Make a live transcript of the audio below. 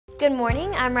Good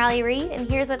morning, I'm Riley Reed, and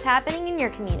here's what's happening in your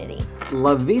community.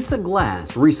 La Visa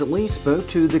Glass recently spoke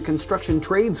to the construction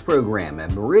trades program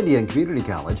at Meridian Community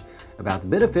College about the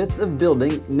benefits of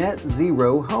building net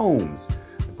zero homes.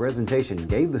 The presentation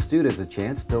gave the students a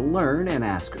chance to learn and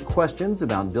ask questions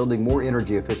about building more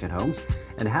energy efficient homes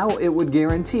and how it would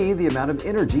guarantee the amount of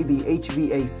energy the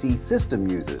HVAC system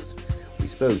uses. We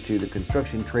spoke to the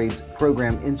construction trades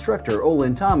program instructor,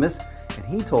 Olin Thomas, and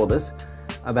he told us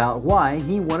about why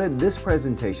he wanted this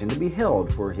presentation to be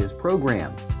held for his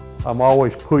program. I'm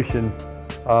always pushing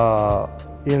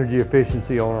energy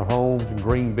efficiency on our homes and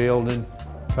green building,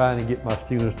 trying to get my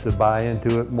students to buy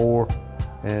into it more,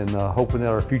 and hoping that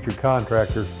our future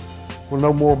contractors will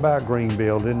know more about green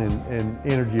building and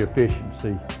energy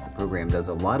efficiency. The program does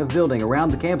a lot of building around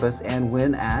the campus, and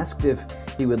when asked if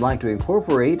he would like to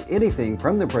incorporate anything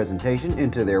from the presentation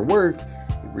into their work,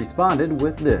 he responded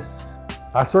with this.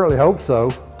 I certainly hope so.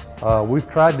 We've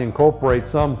tried to incorporate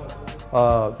some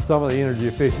of the energy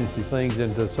efficiency things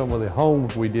into some of the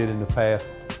homes we did in the past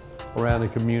around the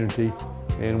community,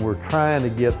 and we're trying to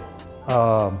get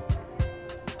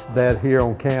that here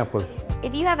on campus.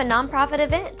 If you have a nonprofit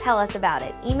event, tell us about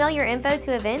it. Email your info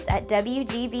to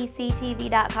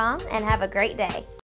events@wgbctv.com and have a great day.